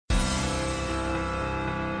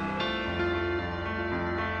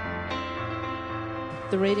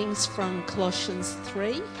The readings from Colossians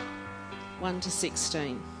 3, 1 to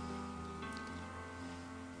 16.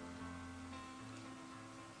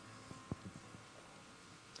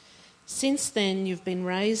 Since then you've been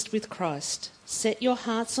raised with Christ. Set your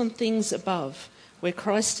hearts on things above, where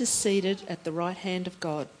Christ is seated at the right hand of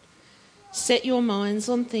God. Set your minds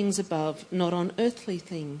on things above, not on earthly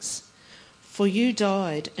things. For you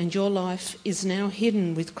died, and your life is now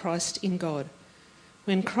hidden with Christ in God.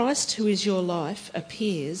 When Christ, who is your life,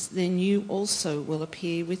 appears, then you also will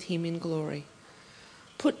appear with him in glory.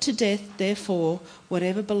 Put to death, therefore,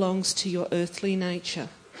 whatever belongs to your earthly nature: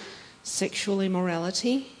 sexual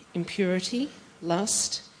immorality, impurity,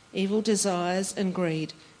 lust, evil desires and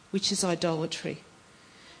greed, which is idolatry.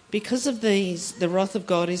 Because of these, the wrath of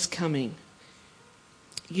God is coming.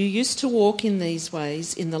 You used to walk in these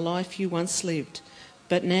ways in the life you once lived,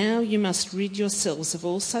 but now you must rid yourselves of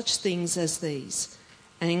all such things as these: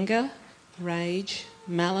 anger, rage,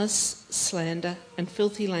 malice, slander, and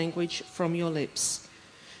filthy language from your lips.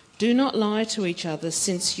 Do not lie to each other,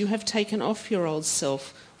 since you have taken off your old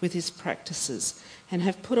self with its practices and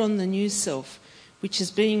have put on the new self, which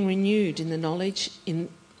is being renewed in the knowledge in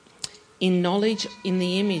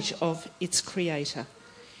the image of its creator.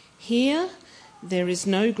 Here there is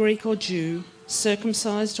no Greek or Jew,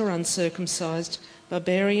 circumcised or uncircumcised,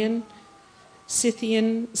 barbarian,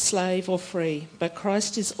 Scythian, slave or free, but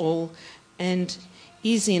Christ is all and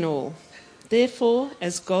is in all. Therefore,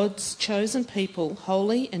 as God's chosen people,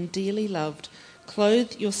 holy and dearly loved,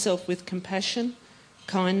 clothe yourself with compassion,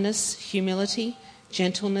 kindness, humility,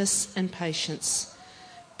 gentleness and patience.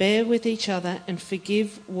 Bear with each other and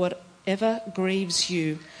forgive whatever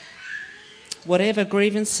grievances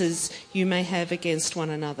you may have against one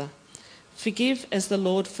another. Forgive as the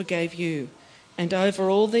Lord forgave you. And over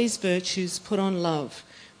all these virtues put on love,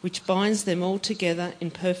 which binds them all together in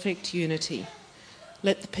perfect unity.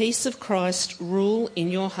 Let the peace of Christ rule in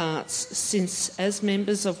your hearts, since as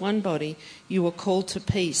members of one body you are called to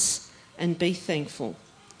peace, and be thankful.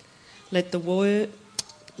 Let the word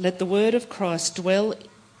of Christ dwell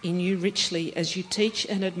in you richly as you teach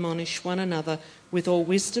and admonish one another with all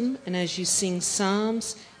wisdom, and as you sing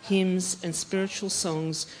psalms, hymns and spiritual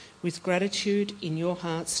songs with gratitude in your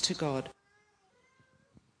hearts to God.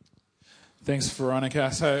 Thanks,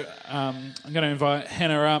 Veronica. So I'm going to invite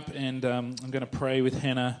Hannah up, and I'm going to pray with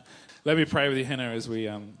Hannah. Let me pray with you, Hannah, as we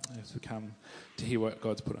come to hear what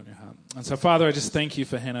God's put on your heart. And so, Father, I just thank you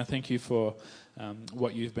for Hannah. Thank you for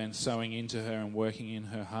what you've been sowing into her and working in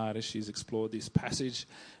her heart as she's explored this passage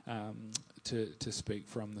to speak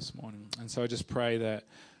from this morning. And so I just pray that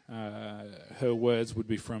her words would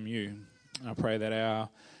be from you. I pray that our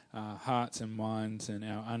hearts and minds and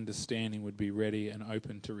our understanding would be ready and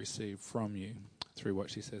open to receive from you through what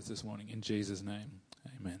she says this morning. In Jesus' name,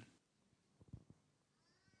 amen.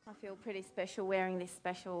 I feel pretty special wearing this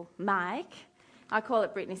special mic. I call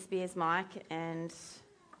it Britney Spears mic, and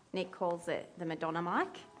Nick calls it the Madonna mic,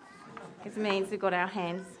 because it means we've got our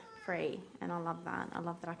hands free, and I love that. I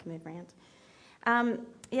love that I can move around.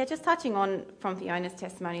 Just touching on from Fiona's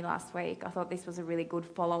testimony last week, I thought this was a really good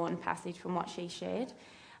follow-on passage from what she shared.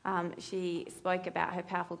 She spoke about her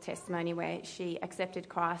powerful testimony where she accepted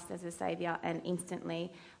Christ as a saviour and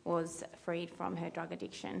instantly was freed from her drug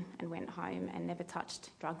addiction and went home and never touched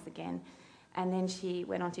drugs again. And then she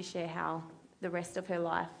went on to share how the rest of her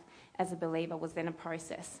life as a believer was then a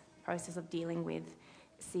process of dealing with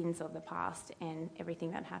sins of the past and everything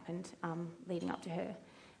that happened leading up to her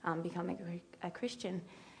becoming a Christian.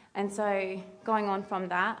 And so going on from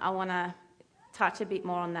that, I want to touch a bit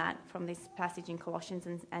more on that from this passage in Colossians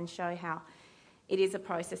and show how it is a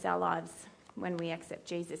process. Our lives, when we accept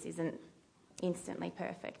Jesus, isn't instantly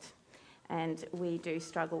perfect, and we do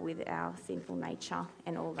struggle with our sinful nature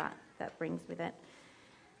and all that brings with it.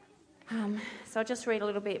 So I'll just read a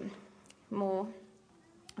little bit more.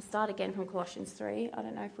 I'll start again from Colossians 3. I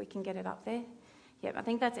don't know if we can get it up there. Yep, I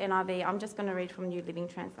think that's NIV. I'm just going to read from New Living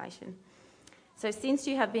Translation. So since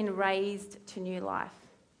you have been raised to new life,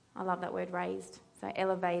 I love that word, raised. So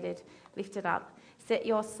elevated, lifted up. Set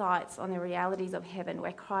your sights on the realities of heaven,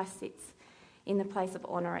 where Christ sits in the place of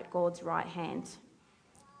honour at God's right hand.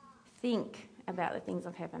 Think about the things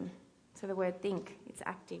of heaven. So the word think, it's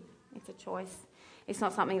active. It's a choice. It's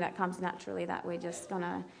not something that comes naturally, that we're just going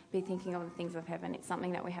to be thinking of the things of heaven. It's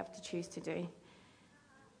something that we have to choose to do.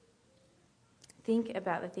 Think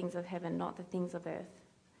about the things of heaven, not the things of earth.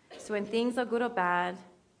 So when things are good or bad,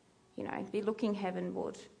 be looking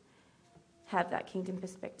heavenward. Have that kingdom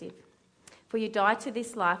perspective. For you died to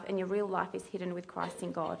this life, and your real life is hidden with Christ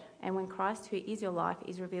in God. And when Christ, who is your life,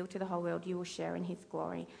 is revealed to the whole world, you will share in his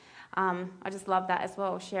glory. I just love that as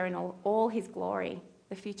well, sharing all his glory.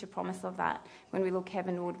 the future promise of that. When we look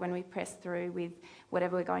heavenward, when we press through with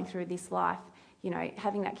whatever we're going through this life,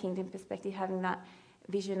 having that kingdom perspective, having that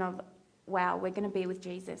vision of, wow, we're going to be with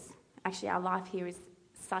Jesus. Actually, our life here is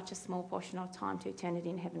such a small portion of time to eternity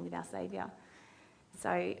in heaven with our Saviour.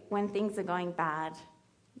 So when things are going bad,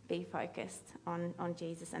 be focused on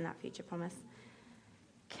Jesus and that future promise.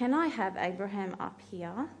 Can I have Abraham up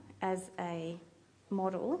here as a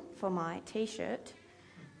model for my T-shirt?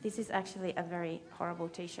 This is actually a very horrible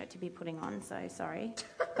T-shirt to be putting on, so sorry.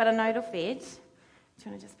 But I know it'll fit. Do you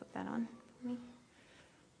want to just put that on for me?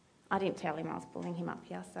 I didn't tell him I was pulling him up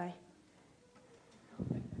here, so...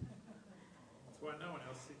 That's why no one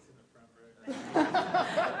else sits in the front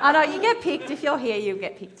row. I know, you get picked. If you're here, you'll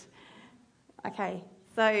get picked. Okay,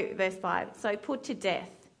 so verse 5. So put to death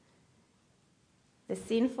the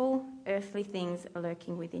sinful earthly things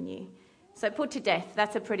lurking within you. So put to death,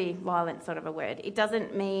 that's a pretty violent sort of a word. It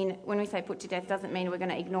doesn't mean, when we say put to death, doesn't mean we're going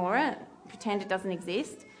to ignore it, pretend it doesn't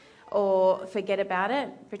exist, or forget about it,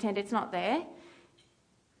 pretend it's not there.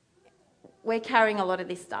 We're carrying a lot of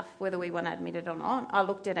this stuff, whether we want to admit it or not. I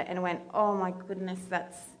looked at it and went, oh my goodness,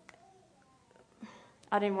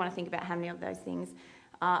 I didn't want to think about how many of those things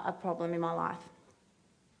are a problem in my life.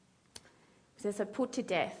 So put to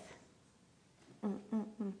death.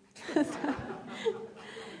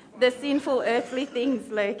 The sinful earthly things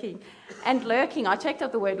lurking. And lurking, I checked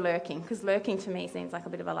out the word lurking, because lurking to me seems like a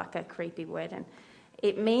bit of a creepy word. And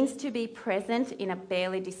it means to be present in a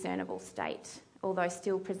barely discernible state, although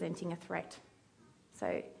still presenting a threat.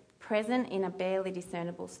 So present in a barely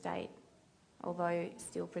discernible state, although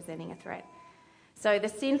still presenting a threat. So the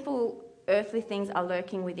sinful earthly things are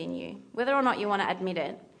lurking within you. Whether or not you want to admit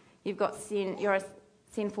it, you've got sin, you're a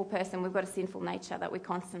sinful person, we've got a sinful nature that we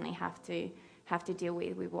constantly have to deal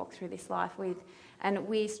with, we walk through this life with. And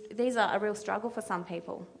these are a real struggle for some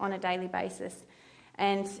people on a daily basis.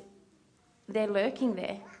 And they're lurking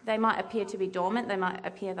there. They might appear to be dormant, they might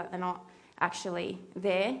appear that they're not actually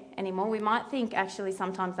there anymore. We might think actually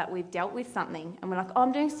sometimes that we've dealt with something and we're like, oh,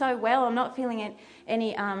 I'm doing so well, I'm not feeling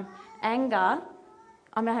any anger,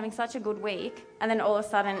 I'm having such a good week, and then all of a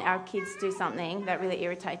sudden our kids do something that really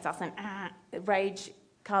irritates us and rage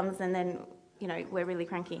comes and then, we're really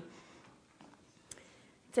cranky.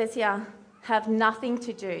 It says here, have nothing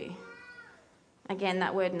to do. Again,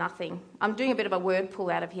 that word nothing. I'm doing a bit of a word pull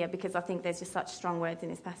out of here because I think there's just such strong words in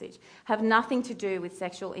this passage. Have nothing to do with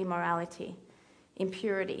sexual immorality,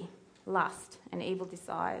 impurity, lust, and evil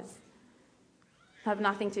desires. Have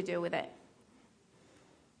nothing to do with it.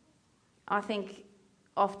 I think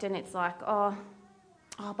often it's like, but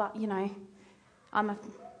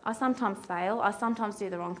I sometimes fail. I sometimes do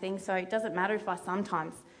the wrong thing, so it doesn't matter if I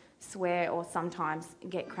sometimes swear or sometimes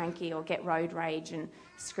get cranky or get road rage and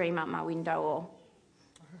scream out my window or,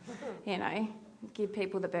 give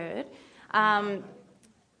people the bird.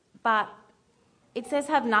 But it says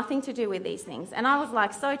have nothing to do with these things. And I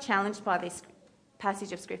was so challenged by this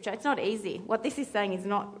passage of Scripture. It's not easy. What this is saying is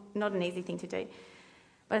not an easy thing to do.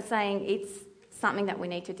 But it's saying it's something that we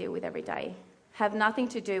need to deal with every day. Have nothing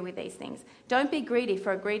to do with these things. Don't be greedy,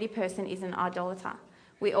 for a greedy person is an idolater.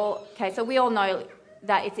 So we all know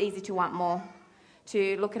that it's easy to want more,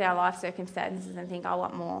 to look at our life circumstances and think, I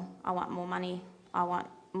want more money, I want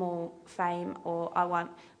more fame, or I want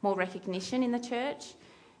more recognition in the church,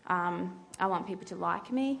 I want people to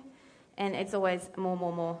like me, and it's always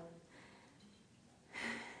more.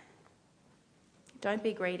 Don't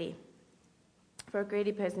be greedy, for a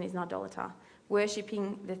greedy person is an idolater,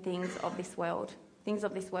 worshipping the things of this world. Things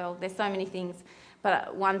of this world, there's so many things,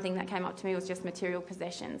 but one thing that came up to me was just material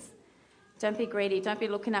possessions. Don't be greedy. Don't be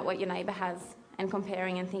looking at what your neighbour has and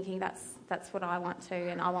comparing and thinking that's what I want too,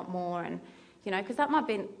 and I want more, and because that might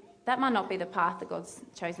not be the path that God's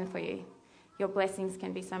chosen for you. Your blessings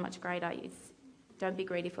can be so much greater. Don't be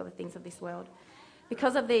greedy for the things of this world.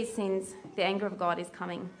 Because of these sins, the anger of God is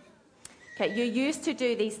coming. Okay, you used to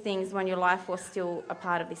do these things when your life was still a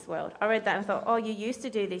part of this world. I read that and thought, oh, you used to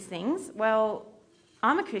do these things? Well,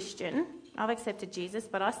 I'm a Christian. I've accepted Jesus,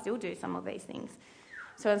 but I still do some of these things.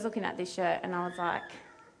 So I was looking at this shirt and I was like,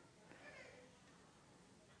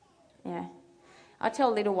 yeah. I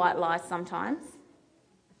tell little white lies sometimes,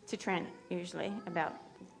 to Trent usually, about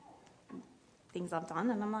things I've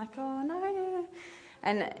done. And I'm like, oh, no.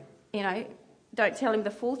 And, don't tell him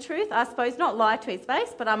the full truth. I suppose not lie to his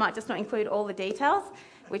face, but I might just not include all the details,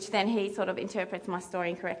 which then he sort of interprets my story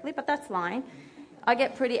incorrectly. But that's lying. I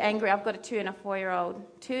get pretty angry. I've got a 2 and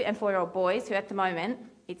 4-year-old boys who at the moment,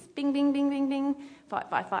 it's bing, bing, bing, bing, bing,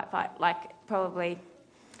 fight. Like probably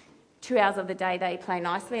 2 hours of the day they play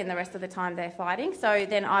nicely and the rest of the time they're fighting. So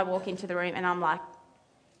then I walk into the room and I'm like,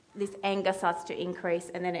 this anger starts to increase,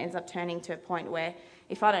 and then it ends up turning to a point where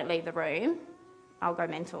if I don't leave the room, I'll go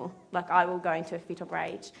mental. Like, I will go into a fit of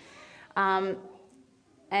rage.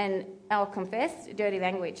 And I'll confess, dirty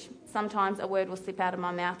language. Sometimes a word will slip out of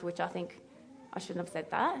my mouth, which I think I shouldn't have said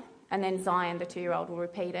that. And then Zion, the 2-year-old, will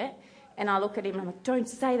repeat it. And I look at him and I'm like, don't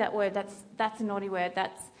say that word. That's a naughty word.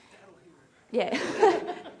 Yeah.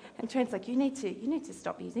 And Trent's like, you need to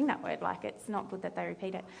stop using that word. Like, it's not good that they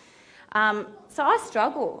repeat it. So I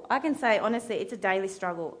struggle. I can say, honestly, it's a daily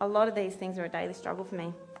struggle. A lot of these things are a daily struggle for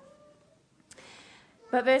me.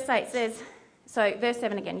 But verse 8 says, so verse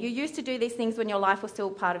 7 again, you used to do these things when your life was still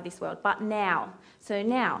part of this world, but now, so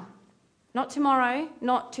now, not tomorrow,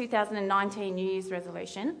 not 2019 New Year's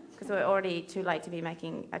resolution, because we're already too late to be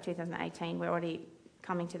making a 2018, we're already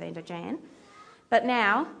coming to the end of Jan, but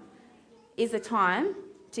now is the time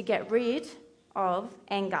to get rid of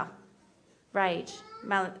anger, rage,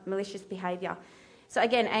 malicious behaviour. So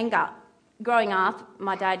again, anger. Growing up,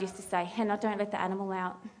 my dad used to say, Hannah, don't let the animal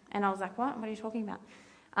out. And I was like, what are you talking about?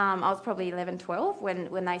 I was probably 11, 12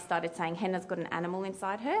 when they started saying Hannah's got an animal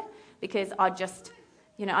inside her, because I'd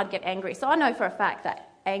get angry. So I know for a fact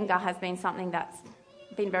that anger has been something that's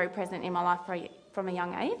been very present in my life from a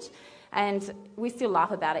young age. And we still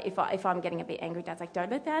laugh about it. If I'm getting a bit angry, Dad's like, don't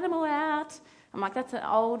let the animal out. I'm like, that's an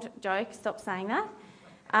old joke, stop saying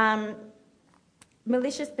that.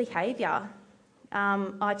 Malicious behaviour.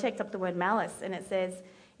 I checked up the word malice, and it says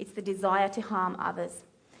it's the desire to harm others.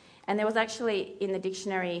 And there was actually in the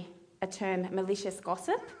dictionary a term, malicious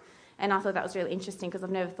gossip, and I thought that was really interesting because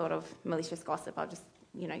I've never thought of malicious gossip. I've just,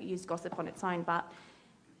 used gossip on its own, but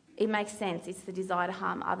it makes sense. It's the desire to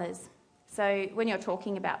harm others. So when you're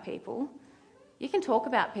talking about people, you can talk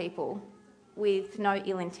about people with no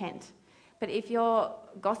ill intent, but if you're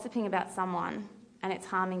gossiping about someone and it's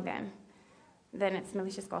harming them, then it's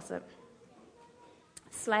malicious gossip.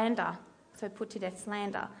 Slander. So put to death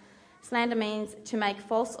slander. Slander means to make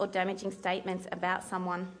false or damaging statements about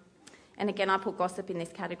someone. And again, I put gossip in this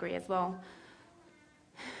category as well.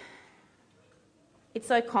 It's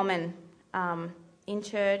so common in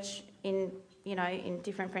church, in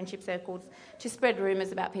different friendship circles, to spread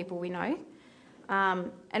rumours about people we know.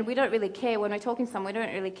 And we don't really care, when we're talking to someone, we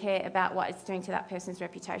don't really care about what it's doing to that person's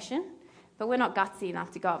reputation. But we're not gutsy enough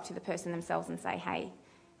to go up to the person themselves and say, hey,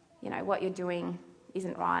 what you're doing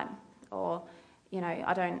isn't right, or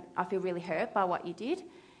I feel really hurt by what you did.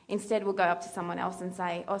 Instead, we'll go up to someone else and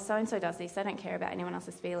say, oh, so-and-so does this, they don't care about anyone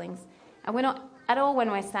else's feelings. And we're not at all,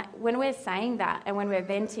 when we're saying that and when we're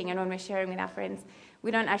venting and when we're sharing with our friends,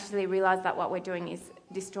 we don't actually realise that what we're doing is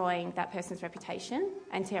destroying that person's reputation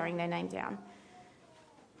and tearing their name down.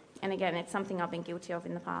 And again, it's something I've been guilty of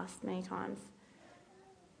in the past many times.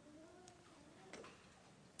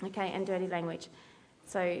 Okay, and dirty language.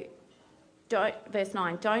 So verse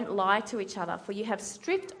 9, don't lie to each other, for you have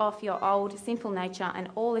stripped off your old sinful nature and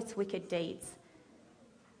all its wicked deeds.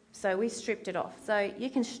 So we stripped it off. So you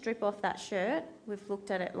can strip off that shirt. We've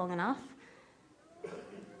looked at it long enough.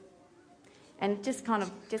 And just kind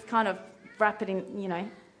of wrap it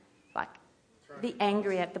in, like be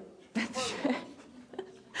angry at the shirt.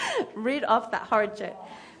 Rid off that horrid shirt.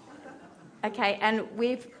 Okay, and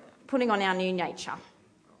we're putting on our new nature.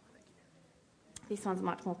 This one's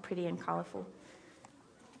much more pretty and colourful.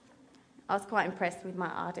 I was quite impressed with my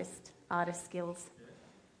artist skills.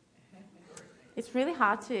 It's really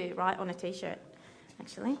hard to write on a T-shirt,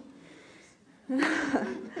 actually.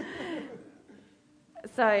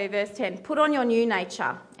 So, verse 10, put on your new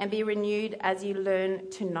nature and be renewed as you learn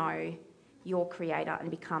to know your Creator and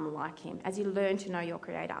become like Him, as you learn to know your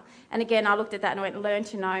Creator. And again, I looked at that and went, learn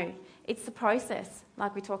to know. It's the process,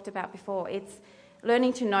 like we talked about before. It's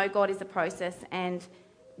learning to know God is the process, and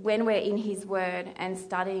when we're in His Word and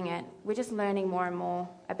studying it, we're just learning more and more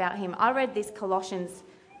about Him. I read this Colossians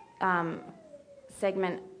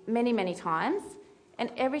segment many, many times,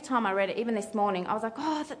 and every time I read it, even this morning, I was like,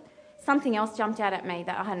 something else jumped out at me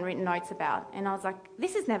that I hadn't written notes about, and I was like,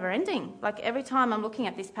 this is never ending. Like, every time I'm looking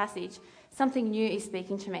at this passage, something new is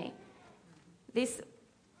speaking to me. This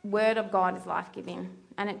Word of God is life-giving,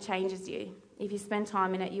 and it changes you. If you spend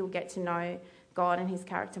time in it, you'll get to know God and His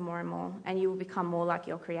character more and more, and you will become more like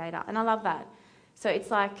your Creator. And I love that. So it's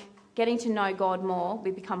like getting to know God more,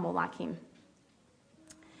 we become more like Him.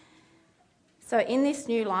 So in this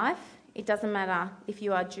new life, it doesn't matter if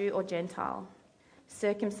you are Jew or Gentile,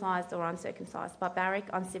 circumcised or uncircumcised, barbaric,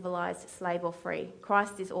 uncivilized, slave or free.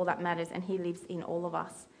 Christ is all that matters, and He lives in all of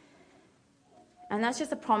us. And that's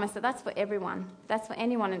just a promise that's for everyone. That's for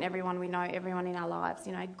anyone and everyone we know, everyone in our lives.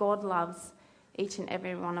 God loves each and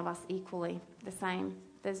every one of us equally, the same.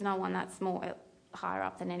 There's no one that's more higher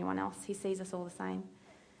up than anyone else. He sees us all the same.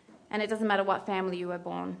 And it doesn't matter what family you were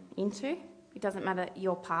born into. It doesn't matter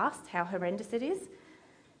your past, how horrendous it is.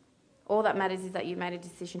 All that matters is that you made a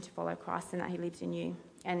decision to follow Christ and that he lives in you.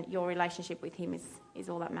 And your relationship with him is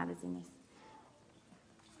all that matters in this.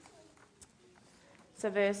 So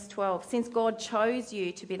verse 12, since God chose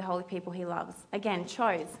you to be the holy people he loves. Again,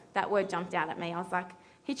 chose. That word jumped out at me. I was like,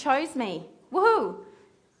 he chose me. Woohoo!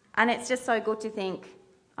 And it's just so good to think,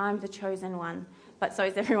 I'm the chosen one, but so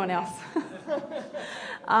is everyone else.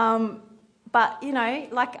 But, you know,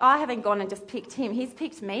 like I haven't gone and just picked him. He's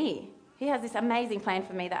picked me. He has this amazing plan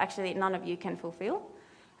for me that actually none of you can fulfill.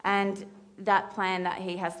 And that plan that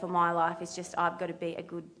he has for my life is just I've got to be a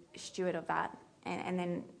good steward of that and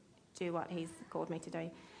then do what he's called me to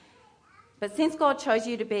do. But since God chose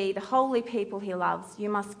you to be the holy people he loves, you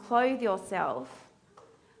must clothe yourself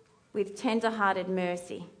with tender-hearted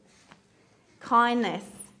mercy, kindness,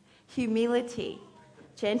 humility,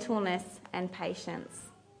 gentleness, and patience.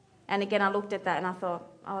 And again, I looked at that and I thought,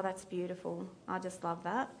 oh, that's beautiful. I just love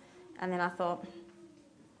that. And then I thought,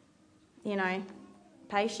 you know,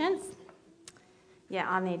 patience. Yeah,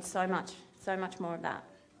 I need so much more of that.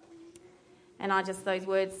 And those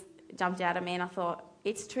words jumped out at me and I thought,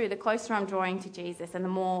 it's true, the closer I'm drawing to Jesus and the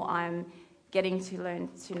more I'm getting to learn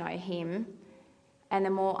to know him and the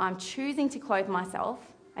more I'm choosing to clothe myself,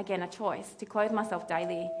 again, a choice, to clothe myself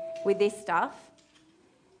daily with this stuff,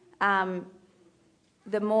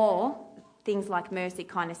 the more things like mercy,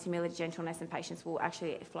 kindness, humility, gentleness and patience will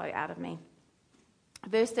actually flow out of me.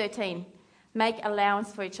 Verse 13, make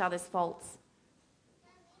allowance for each other's faults.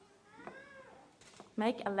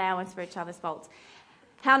 Make allowance for each other's faults.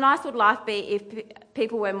 How nice would life be if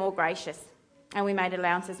people were more gracious and we made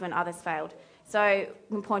allowances when others failed? So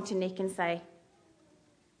we can point to Nick and say,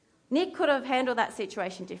 Nick could have handled that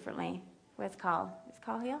situation differently. Where's Carl? Is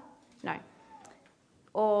Carl here? No.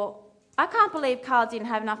 Or, I can't believe Carl didn't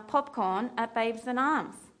have enough popcorn at Babes and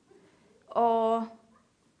Arms. Or,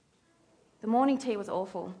 the morning tea was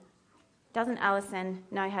awful. Doesn't Alison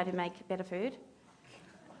know how to make better food?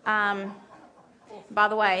 By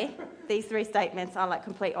the way, these three statements are like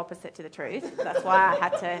complete opposite to the truth. That's why I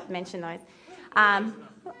had to mention those.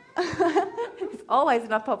 There's always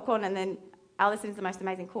enough popcorn, and then Alison's the most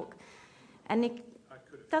amazing cook. And Nick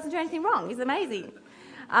doesn't do anything wrong. He's amazing.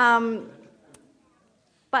 But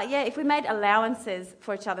yeah, if we made allowances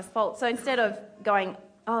for each other's faults, so instead of going,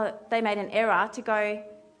 oh, they made an error, to go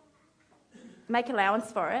make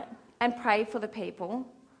allowance for it and pray for the people.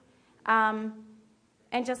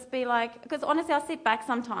 And just be like, because honestly, I sit back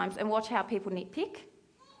sometimes and watch how people nitpick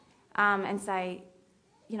and say,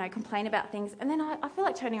 you know, complain about things. And then I feel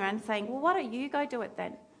like turning around and saying, well, why don't you go do it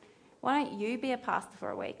then? Why don't you be a pastor for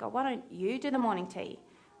a week? Or why don't you do the morning tea?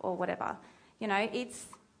 Or whatever. You know, it's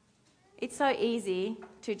so easy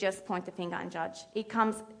to just point the finger and judge.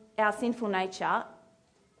 Our sinful nature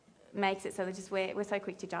makes it so that we're so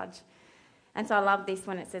quick to judge. And so I love this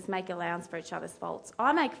when it says make allowance for each other's faults.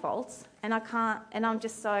 I make faults and I'm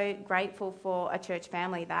just so grateful for a church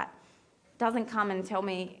family that doesn't come and tell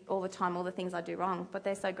me all the time all the things I do wrong, but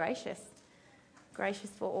they're so gracious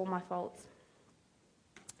for all my faults.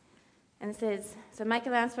 And it says, so make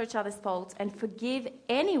allowance for each other's faults and forgive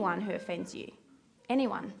anyone who offends you.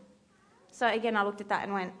 Anyone. So again, I looked at that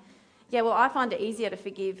and went, yeah, well, I find it easier to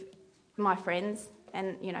forgive my friends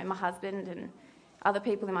and, you know, my husband and other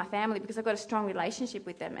people in my family because I've got a strong relationship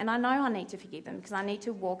with them and I know I need to forgive them because I need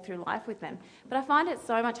to walk through life with them. But I find it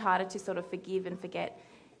so much harder to sort of forgive and forget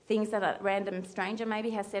things that a random stranger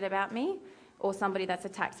maybe has said about me or somebody that's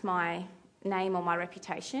attacked my name or my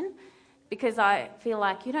reputation because I feel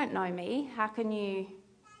like you don't know me. How can you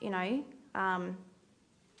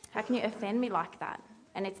offend me like that?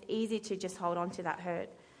 And it's easy to just hold on to that hurt.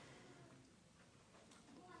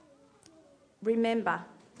 Remember,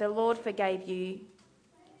 the Lord forgave you,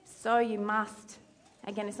 so you must.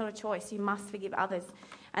 Again, it's not a choice. You must forgive others.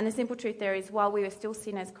 And the simple truth there is, while we were still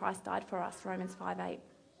sinners, Christ died for us, Romans 5:8.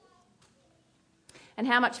 And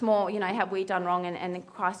how much more, have we done wrong and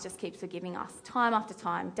Christ just keeps forgiving us time after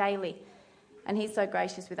time, daily. And he's so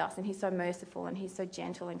gracious with us and he's so merciful and he's so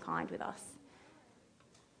gentle and kind with us.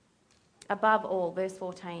 Above all, verse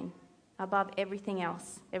 14, above everything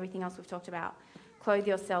else we've talked about, clothe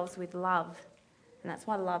yourselves with love. And that's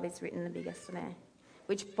why love is written the biggest there,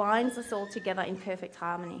 which binds us all together in perfect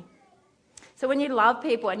harmony. So when you love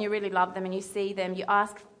people and you really love them and you see them, you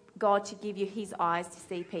ask God to give you his eyes to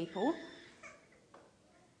see people,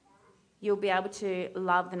 you'll be able to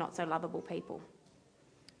love the not so lovable people.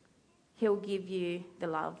 He'll give you the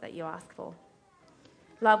love that you ask for.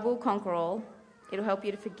 Love will conquer all. It'll help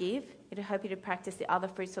you to forgive. It'll help you to practice the other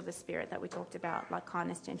fruits of the Spirit that we talked about, like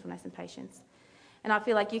kindness, gentleness, and patience. And I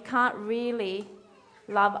feel like you can't really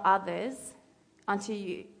love others until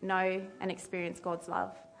you know and experience God's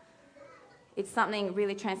love. It's something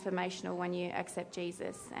really transformational when you accept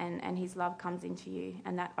Jesus and his love comes into you,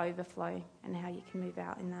 and that overflow and how you can move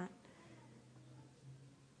out in that.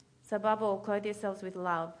 So above all, clothe yourselves with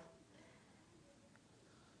love.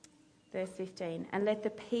 Verse 15, and let the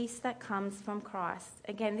peace that comes from Christ.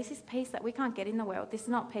 Again, this is peace that we can't get in the world. This is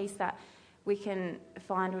not peace that we can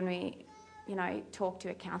find when we, talk to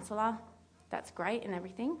a counsellor. That's great and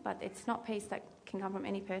everything, but it's not peace that can come from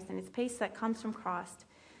any person. It's peace that comes from Christ.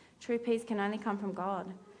 True peace can only come from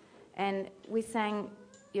God. And we sang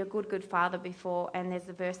Your Good, Good Father before, and there's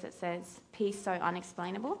a verse that says, peace so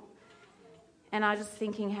unexplainable. And I was just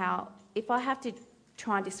thinking how, if I have to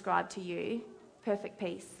try and describe to you perfect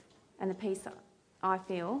peace and the peace that I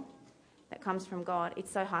feel that comes from God,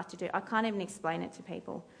 it's so hard to do. I can't even explain it to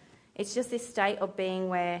people. It's just this state of being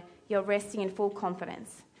where you're resting in full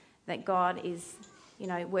confidence that God is,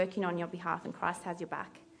 working on your behalf and Christ has your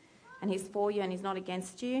back. And he's for you and he's not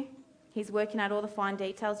against you. He's working out all the fine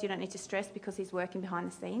details. You don't need to stress because he's working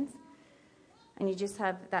behind the scenes. And you just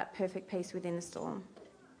have that perfect peace within the storm.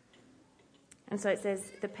 And so it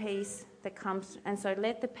says the peace that comes, and so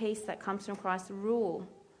let the peace that comes from Christ rule.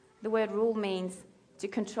 The word rule means to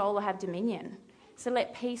control or have dominion. So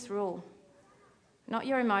let peace rule. Not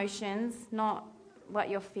your emotions, not what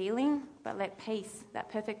you're feeling, but let peace, that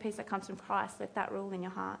perfect peace that comes from Christ, let that rule in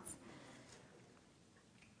your hearts.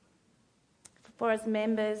 For as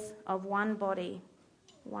members of one body,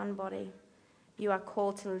 you are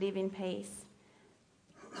called to live in peace.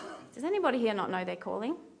 Does anybody here not know their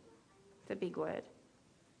calling? It's a big word.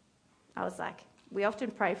 I was like, we often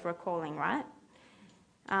pray for a calling, right?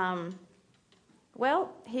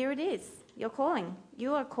 Well, here it is, your calling.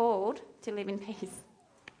 You are called to live in peace.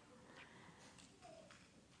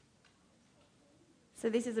 So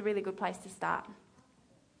this is a really good place to start.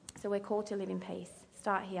 So we're called to live in peace.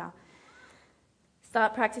 Start here.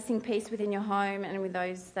 Start practicing peace within your home and with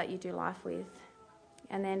those that you do life with.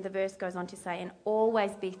 And then the verse goes on to say, and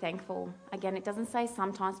always be thankful. Again, it doesn't say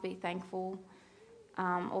sometimes be thankful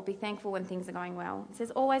or be thankful when things are going well. It says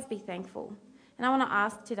always be thankful. And I want to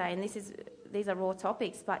ask today, and these are raw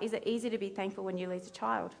topics, but is it easy to be thankful when you lose a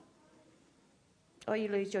child? Or you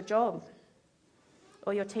lose your job?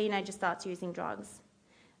 Or your teenager starts using drugs?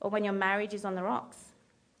 Or when your marriage is on the rocks?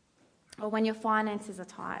 Or when your finances are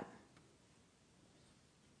tight?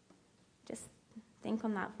 Just think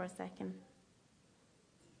on that for a second.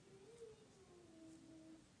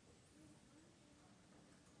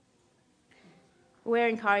 We're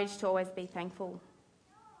encouraged to always be thankful.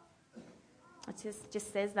 It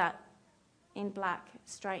just says that in black,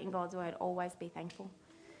 straight in God's word, always be thankful.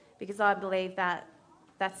 Because I believe that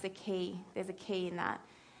that's the key. There's a key in that.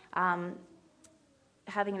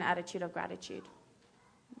 Having an attitude of gratitude.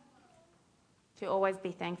 To always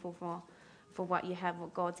be thankful for what you have,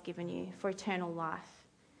 what God's given you, for eternal life.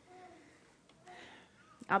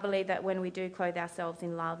 I believe that when we do clothe ourselves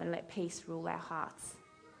in love and let peace rule our hearts,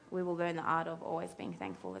 we will learn the art of always being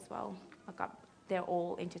thankful as well. They're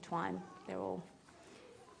all intertwined. They're all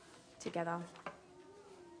together.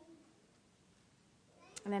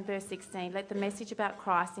 And then verse 16, let the message about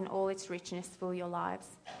Christ in all its richness fill your lives.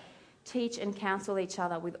 Teach and counsel each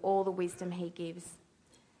other with all the wisdom he gives.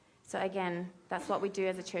 So again, that's what we do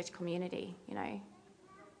as a church community,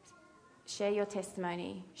 Share your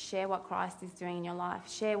testimony. Share what Christ is doing in your life.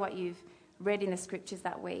 Share what you've read in the scriptures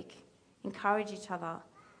that week. Encourage each other.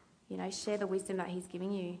 Share the wisdom that he's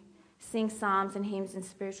giving you. Sing psalms and hymns and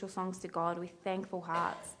spiritual songs to God with thankful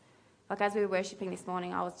hearts. Like as we were worshipping this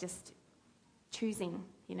morning, I was just choosing,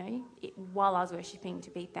 while I was worshipping, to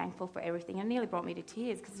be thankful for everything. It nearly brought me to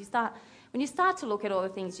tears because when you start to look at all the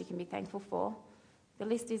things you can be thankful for, the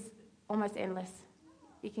list is almost endless.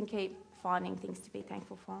 You can keep finding things to be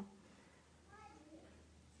thankful for.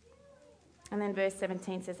 And then verse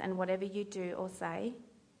 17 says, and whatever you do or say,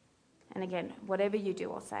 and again, whatever you do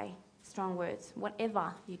or say, strong words,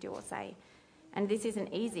 whatever you do or say, and this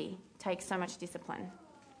isn't easy, takes so much discipline.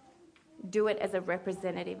 Do it as a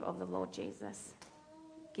representative of the Lord Jesus,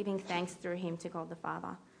 giving thanks through him to God the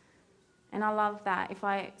Father. And I love that. If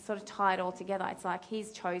I sort of tie it all together, it's like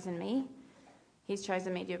he's chosen me. He's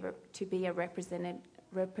chosen me to be a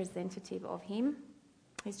representative of him.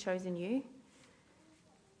 He's chosen you.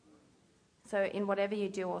 So in whatever you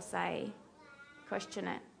do or say, question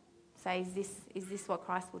it. Say, is this what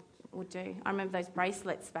Christ would do? I remember those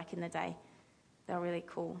bracelets back in the day. They were really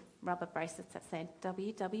cool, rubber bracelets that said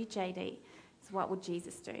WWJD. So what would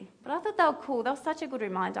Jesus do? But I thought they were cool. They were such a good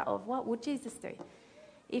reminder of what would Jesus do.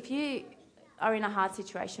 If you are in a hard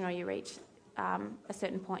situation or you reach a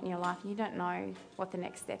certain point in your life and you don't know what the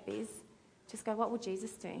next step is, just go, what would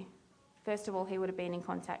Jesus do? First of all, he would have been in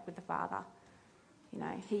contact with the Father. You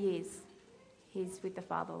know, he is. He's with the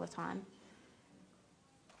Father all the time.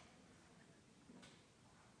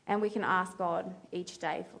 And we can ask God each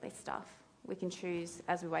day for this stuff. We can choose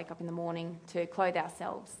as we wake up in the morning to clothe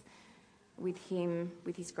ourselves with him,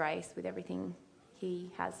 with his grace, with everything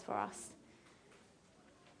he has for us.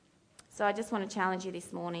 So I just want to challenge you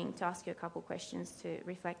this morning to ask you a couple of questions to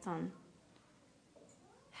reflect on.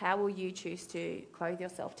 How will you choose to clothe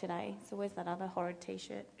yourself today? So where's that other horrid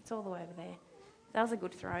T-shirt? It's all the way over there. That was a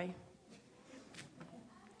good throw.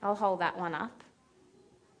 I'll hold that one up.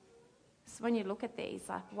 So when you look at these,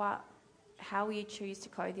 like how will you choose to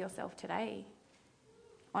clothe yourself today?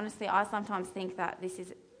 Honestly, I sometimes think that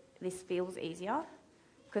this feels easier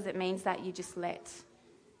because it means that you just let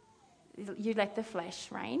the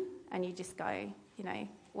flesh reign and you just go, you know,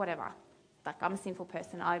 whatever. Like, I'm a sinful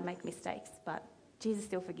person, I make mistakes, but Jesus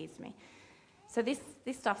still forgives me. So this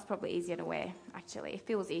stuff's probably easier to wear, actually. It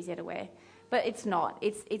feels easier to wear. But it's not.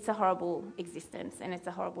 It's a horrible existence and it's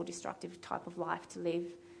a horrible, destructive type of life to live.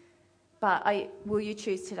 But will you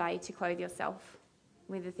choose today to clothe yourself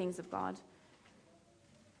with the things of God?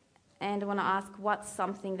 And I want to ask, what's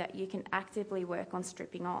something that you can actively work on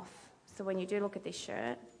stripping off? So when you do look at this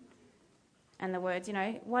shirt and the words, you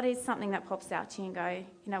know, what is something that pops out to you and go,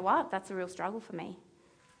 you know what, that's a real struggle for me.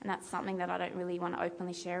 And that's something that I don't really want to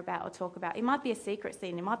openly share about or talk about. It might be a secret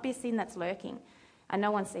sin. It might be a sin that's lurking and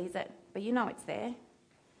no one sees it, but you know it's there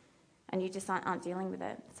and you just aren't dealing with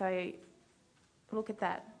it. So look at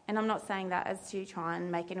that. And I'm not saying that as to try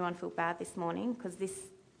and make anyone feel bad this morning, because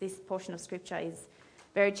this portion of Scripture is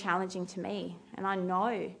very challenging to me. And I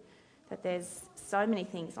know that there's so many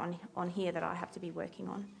things on here that I have to be working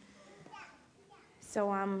on.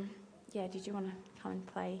 So, did you want to come and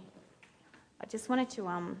play? I just wanted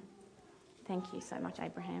to thank you so much,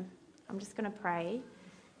 Abraham. I'm just going to pray.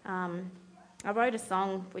 I wrote a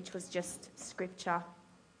song which was just Scripture.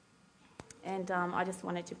 And I just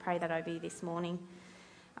wanted to pray that over you this morning.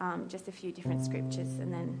 Just a few different scriptures,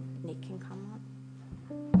 and then Nick can come up.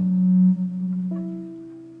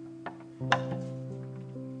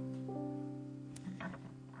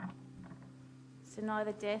 So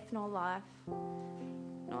neither death nor life,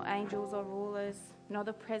 nor angels or rulers, nor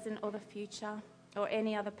the present or the future, or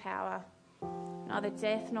any other power, neither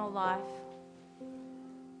death nor life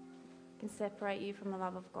can separate you from the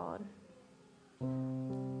love of God.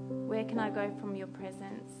 Where can I go from your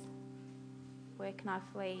presence? Where can I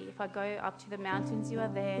flee? If I go up to the mountains, you are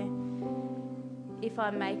there. If I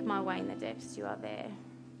make my way in the depths, you are there.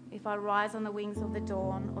 If I rise on the wings of the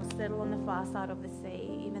dawn or settle on the far side of the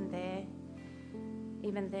sea, even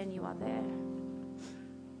then you are there.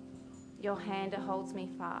 Your hand holds me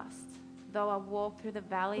fast. Though I walk through the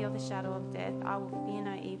valley of the shadow of death, I will fear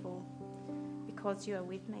no evil, because you are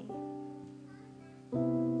with me.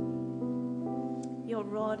 Your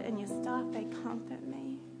rod and your staff, they comfort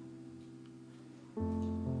me.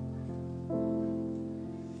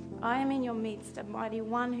 I am in your midst, a mighty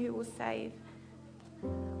one who will save.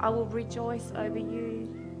 I will rejoice over you.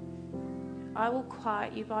 I will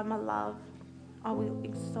quiet you by my love. I will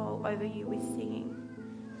exalt over you with singing.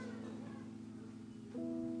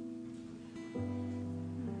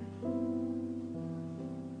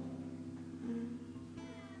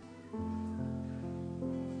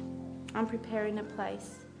 I'm preparing a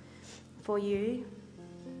place for you.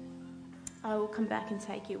 I will come back and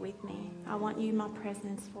take you with me. I want you, my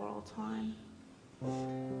presence, for all time.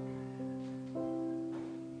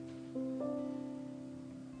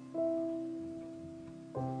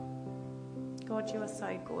 God, you are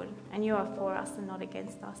so good, and you are for us and not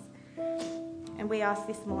against us. And we ask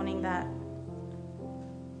this morning that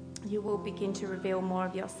you will begin to reveal more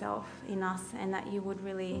of yourself in us, and that you would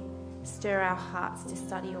really stir our hearts to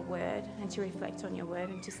study your word and to reflect on your word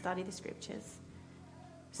and to study the scriptures,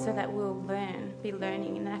 so that we'll be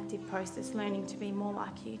learning in an active process, learning to be more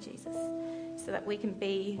like you, Jesus, so that we can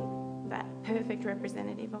be that perfect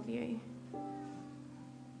representative of you.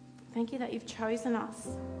 Thank you that you've chosen us,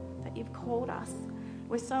 that you've called us.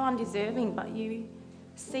 We're so undeserving, but you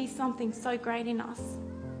see something so great in us.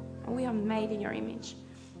 And we are made in your image.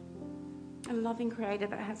 A loving creator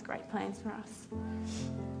that has great plans for us.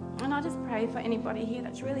 And I just pray for anybody here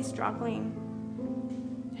that's really struggling,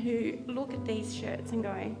 who look at these shirts and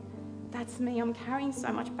go, that's me, I'm carrying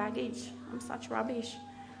so much baggage, I'm such rubbish.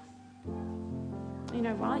 You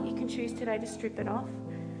know what? You can choose today to strip it off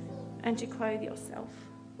and to clothe yourself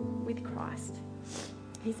with Christ,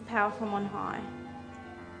 his power from on high.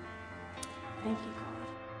 Thank you,